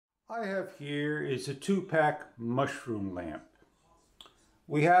I have here is a 2-pack mushroom lamp.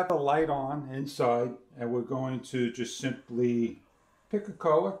 We have a light on inside and we're going to just simply pick a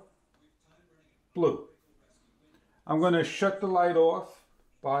color, blue. I'm going to shut the light off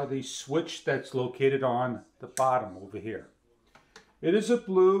by the switch that's located on the bottom over here. It is a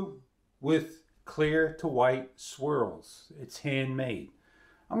blue with clear to white swirls. It's handmade.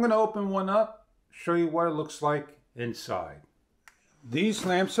 I'm going to open one up, show you what it looks like inside. These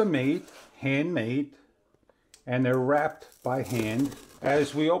lamps are made, handmade, and they're wrapped by hand.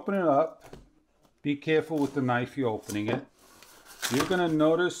 As we open it up, be careful with the knife you're opening it. You're going to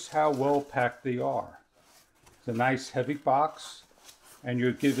notice how well packed they are. It's a nice heavy box, and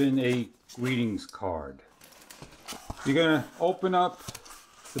you're given a greetings card. You're going to open up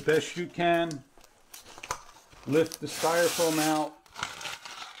the best you can, lift the styrofoam out,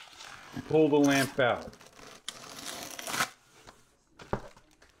 and pull the lamp out.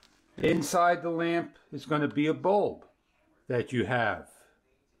 Inside the lamp is going to be a bulb that you have,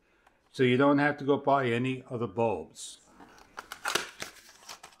 so you don't have to go buy any other bulbs.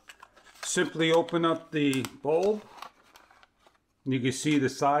 Simply open up the bulb, and you can see the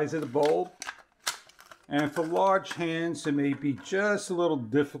size of the bulb. And for large hands, it may be just a little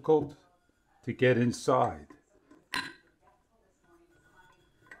difficult to get inside.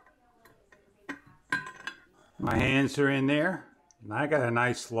 My hands are in there. And I got a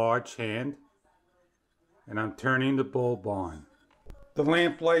nice large hand, and I'm turning the bulb on. The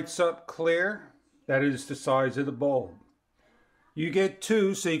lamp lights up clear. That is the size of the bulb. You get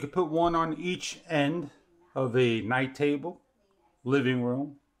two, so you can put one on each end of a night table, living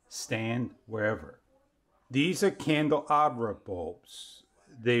room, stand, wherever. These are candelabra bulbs.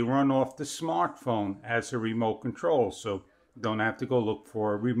 They run off the smartphone as a remote control, so you don't have to go look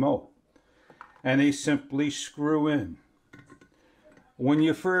for a remote. And they simply screw in. When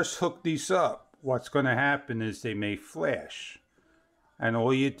you first hook these up, what's going to happen is they may flash. And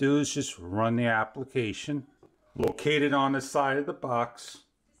all you do is just run the application located on the side of the box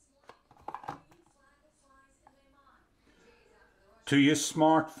to your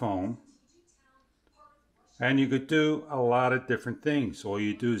smartphone. And you could do a lot of different things. All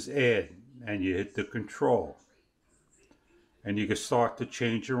you do is add and you hit the control. And you can start to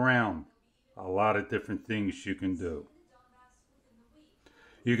change around a lot of different things you can do.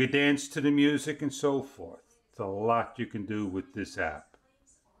 You can dance to the music and so forth. It's a lot you can do with this app.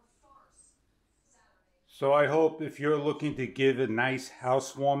 So I hope if you're looking to give a nice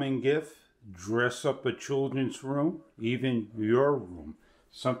housewarming gift, dress up a children's room, even your room,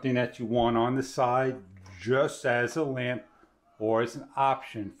 something that you want on the side just as a lamp or as an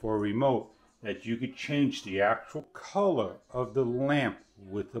option for a remote, that you could change the actual color of the lamp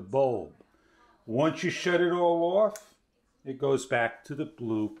with the bulb. Once you shut it all off, it goes back to the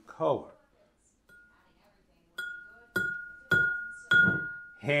blue color.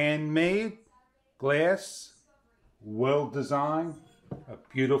 Handmade, glass, well designed, a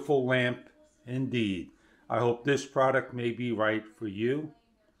beautiful lamp indeed. I hope this product may be right for you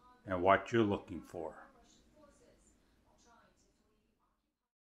and what you're looking for.